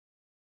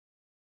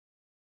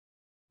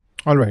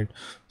All right.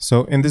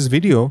 So in this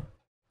video,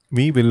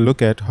 we will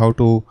look at how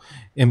to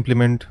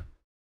implement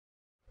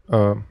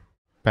a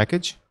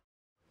package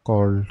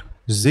called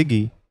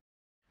Ziggy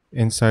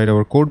inside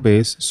our code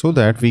base so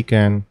that we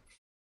can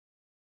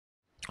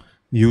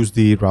use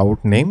the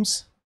route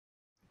names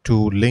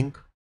to link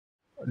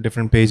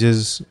different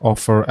pages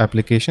of our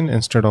application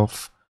instead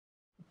of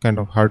kind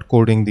of hard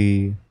coding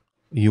the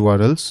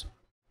URLs.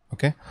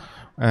 Okay.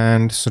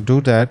 And so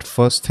do that.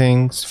 First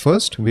things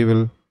first, we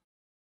will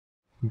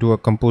do a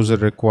composer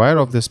require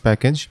of this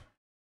package.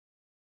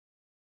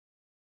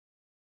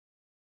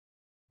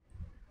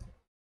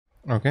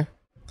 Okay.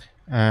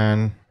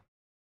 And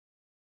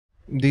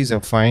these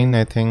are fine.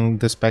 I think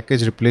this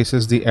package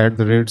replaces the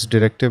 @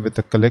 directive with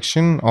a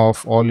collection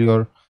of all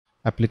your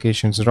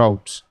application's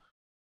routes.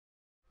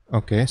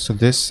 Okay, so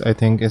this I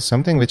think is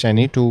something which I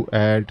need to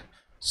add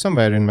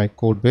somewhere in my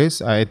code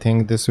base. I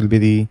think this will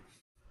be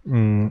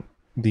mm,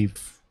 the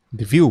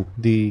the view,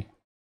 the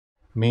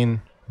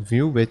main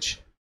view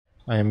which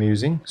I am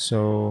using.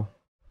 So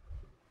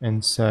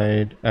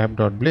inside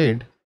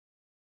app.blade,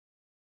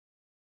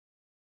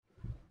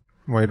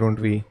 why don't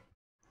we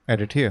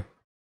add it here?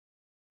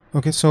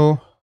 Okay, so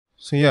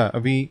yeah,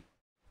 we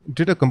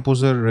did a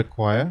composer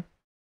require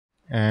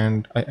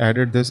and I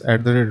added this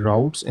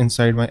 @routes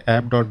inside my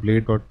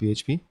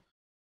app.blade.php.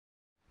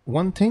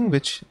 One thing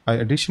which I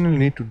additionally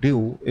need to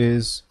do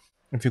is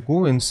if you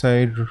go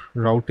inside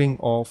routing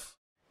of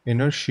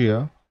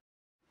inertia,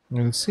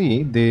 you'll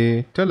see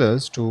they tell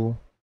us to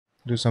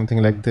do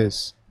something like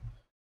this.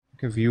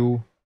 Okay,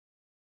 view.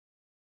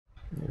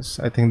 Yes,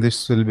 I think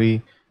this will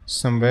be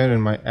somewhere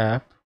in my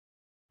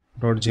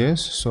app.js.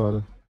 So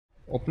I'll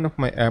open up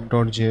my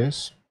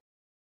app.js.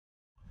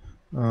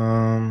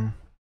 Um,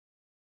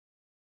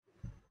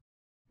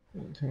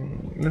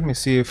 Let me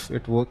see if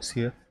it works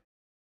here.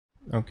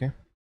 Okay,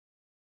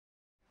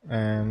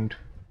 and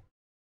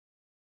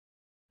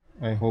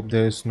I hope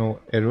there is no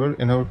error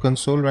in our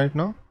console right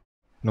now.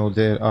 No,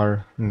 there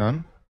are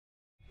none.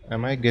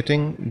 Am I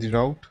getting the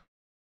route?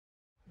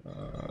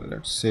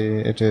 Let's say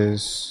it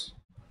is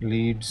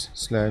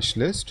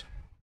leads/list.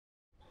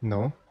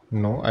 No,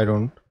 no, I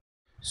don't.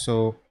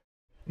 So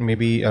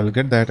maybe I'll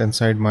get that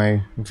inside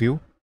my view.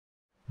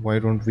 Why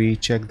don't we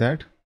check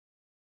that?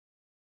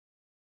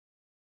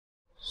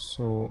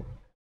 So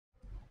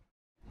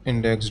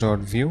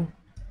index.view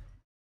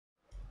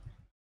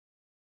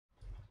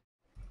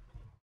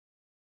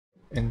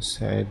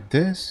inside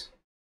this.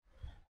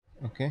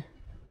 Okay,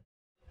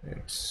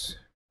 it's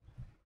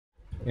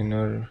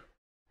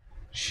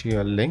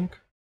inertia link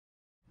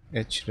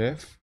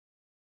href.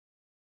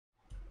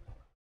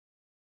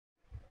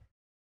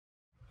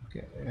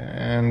 Okay,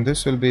 and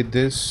this will be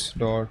this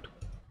dot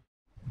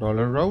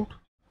dollar route.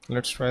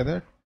 Let's try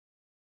that.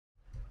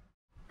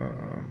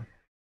 Um,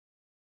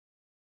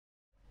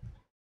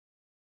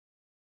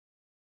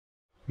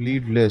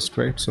 Lead list,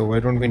 right? So why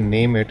don't we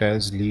name it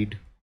as lead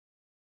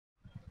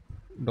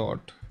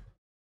dot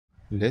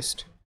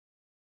list?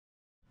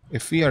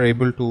 If we are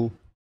able to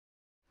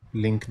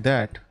link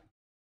that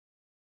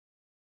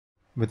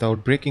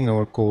without breaking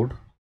our code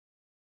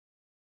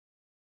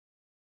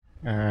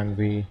and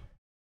we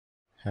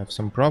have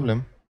some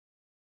problem,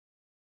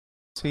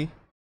 see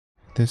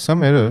there's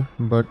some error,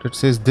 but it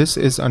says this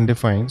is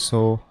undefined.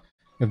 So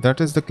if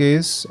that is the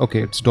case,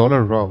 okay, it's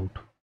dollar route.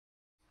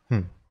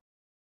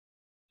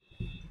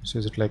 So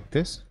is it like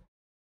this?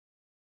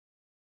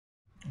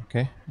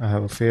 Okay, I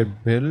have a fair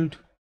build,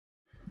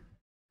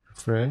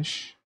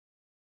 fresh,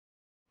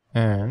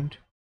 and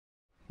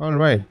all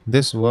right,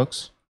 this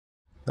works.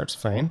 That's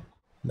fine.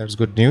 That's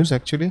good news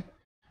actually.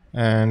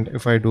 And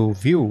if I do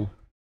view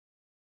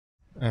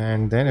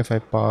and then if I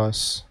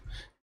pass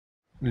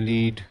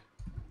lead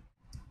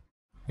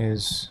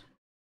is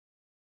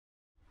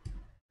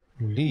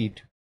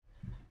lead,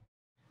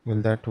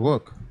 will that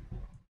work?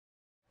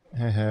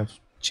 I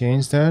have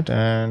changed that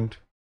and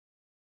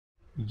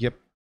yep,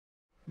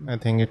 I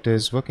think it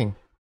is working.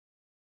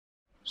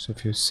 So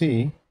if you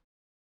see,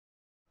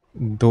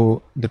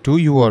 though the two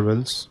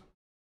URLs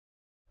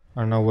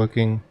are now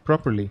working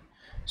properly,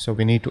 so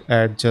we need to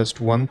add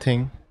just one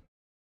thing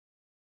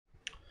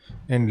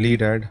in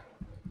lead add,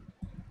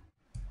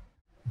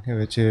 okay,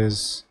 which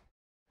is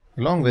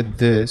along with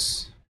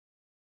this,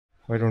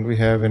 why don't we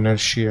have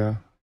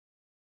inertia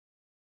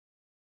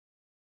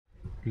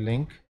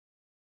link,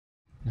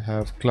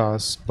 have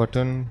class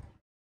button,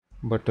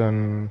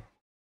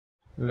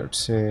 let's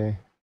say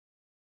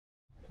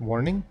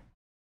warning,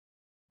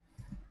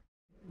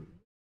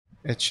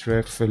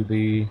 href will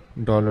be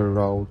dollar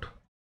route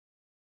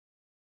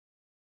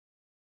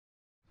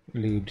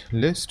lead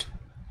list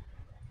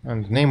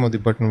and the name of the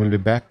button will be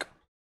back.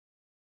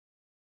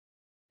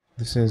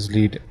 This is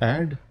lead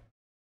add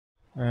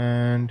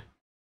and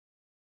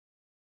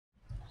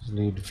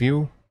lead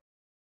view,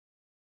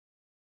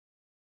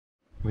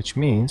 which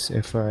means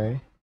if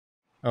I,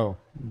 oh,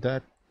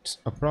 that's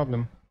a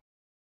problem.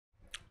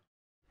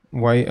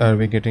 Why are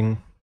we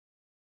getting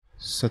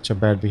such a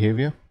bad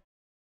behavior?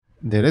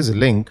 There is a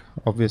link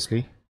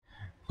obviously,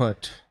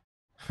 but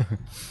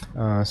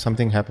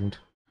Something happened.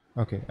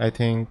 Okay, I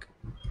think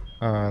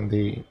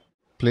the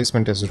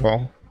placement is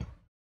wrong.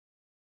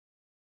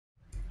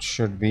 It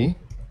should be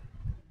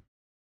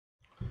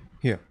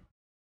here.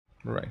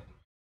 Right.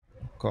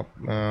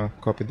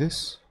 Copy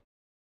this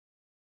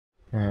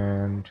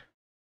and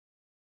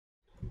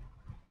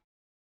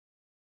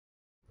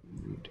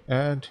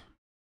add.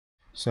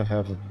 So I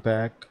have a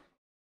back,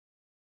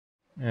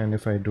 and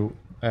if I do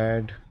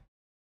add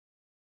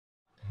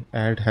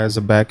has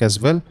a back as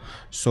well.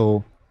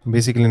 So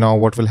basically now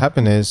what will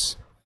happen is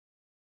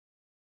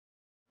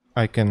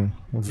I can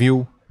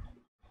view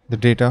the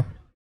data.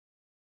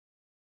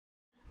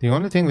 The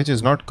only thing which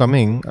is not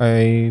coming,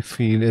 I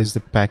feel, is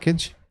the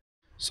package.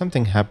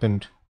 Something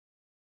happened.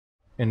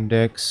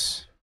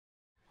 Index,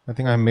 I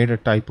think I made a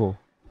typo.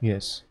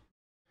 Yes,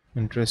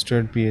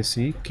 interested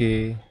PSC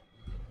KAGE,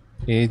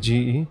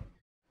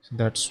 so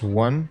that's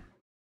 1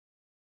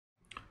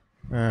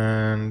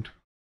 and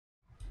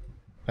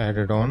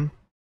added on.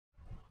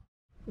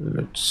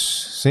 Let's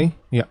see.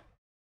 Yeah,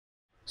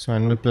 so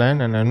annual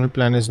plan, and annual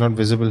plan is not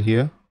visible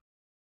here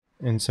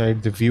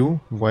inside the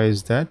view. Why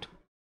is that?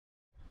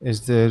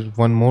 Is there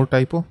one more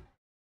typo?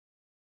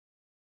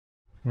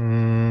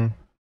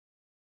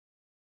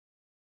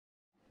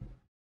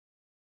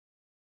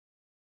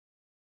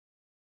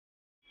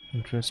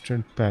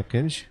 Interested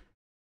package,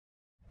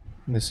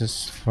 this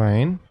is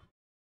fine.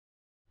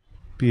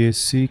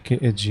 PSC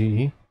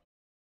KAGE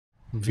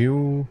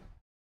view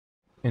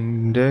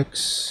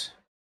index.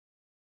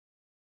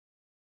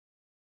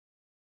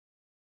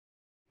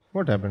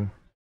 What happened?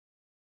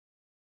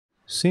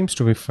 Seems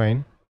to be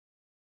fine.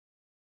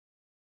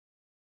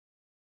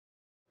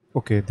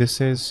 Okay,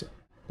 this is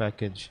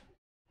package.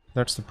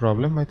 That's the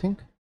problem, I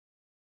think.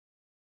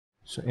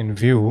 So in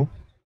view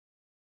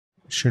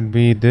should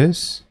be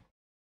this,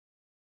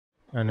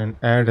 and in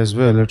add as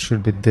well it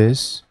should be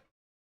this,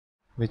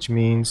 which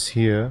means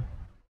here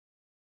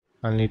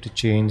I'll need to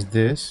change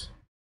this.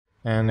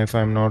 And if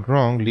I'm not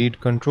wrong, lead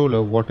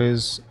controller, what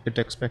is it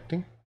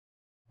expecting?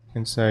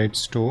 Inside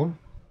store,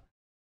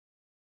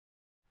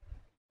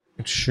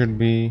 it should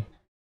be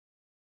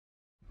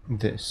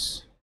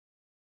this.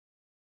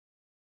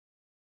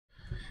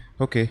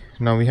 Okay,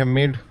 now we have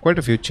made quite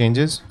a few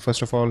changes.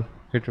 First of all,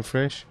 hit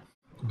refresh.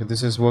 Okay,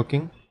 this is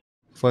working.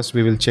 First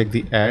we will check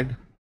the add.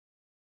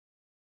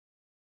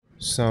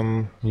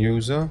 Some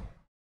user,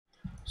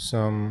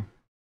 some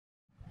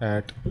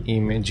at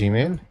email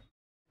Gmail.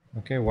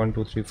 Okay, 1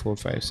 2 3 4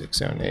 5 6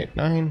 7 8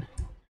 9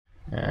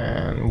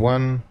 and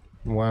 1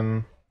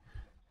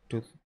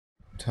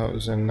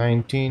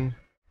 2019,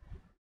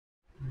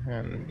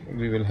 and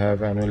we will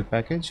have annual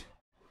package.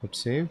 Hit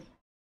save.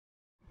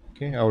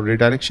 Okay, our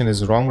redirection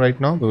is wrong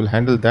right now. We will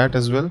handle that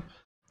as well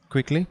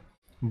quickly,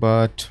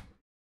 but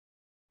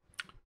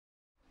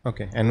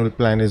okay, annual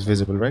plan is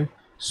visible, right?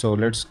 So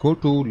let's go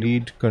to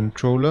lead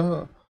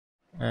controller,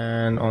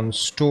 and on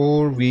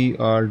store we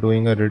are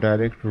doing a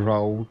redirect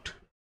route.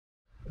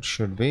 It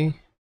should be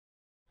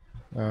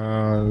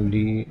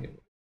lead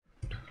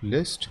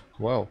list.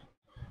 Wow,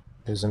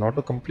 there's an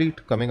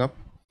autocomplete coming up.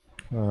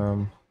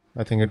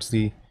 I think it's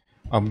the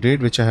update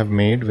which I have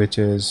made which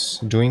is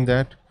doing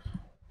that.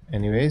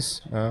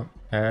 Anyways,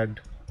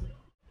 add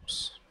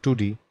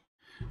 2D,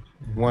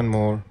 one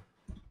more.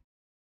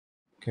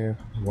 Okay,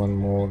 one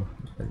more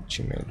at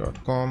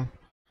gmail.com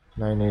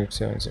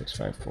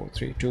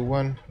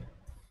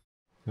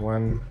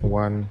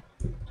 987654321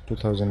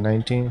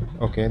 2019.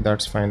 Okay,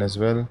 that's fine as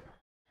well.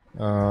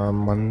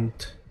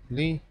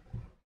 Monthly,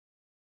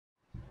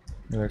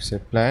 let's say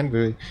plan.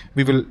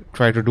 We will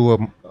try to do a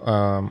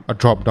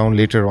drop down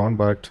later on,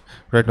 but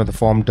right now the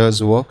form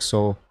does work,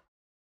 so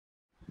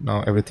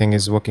now everything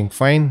is working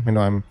fine.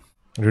 I'm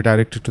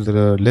redirected to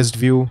the list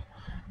view.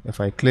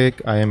 If I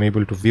click, I am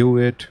able to view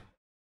it.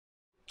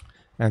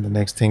 And the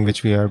next thing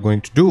which we are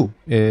going to do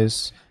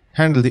is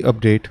handle the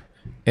update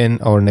in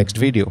our next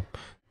video.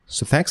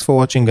 So thanks for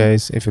watching,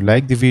 guys. If you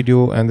like the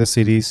video and the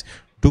series,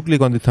 do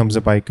click on the thumbs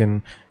up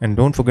icon and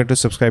don't forget to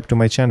subscribe to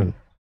my channel.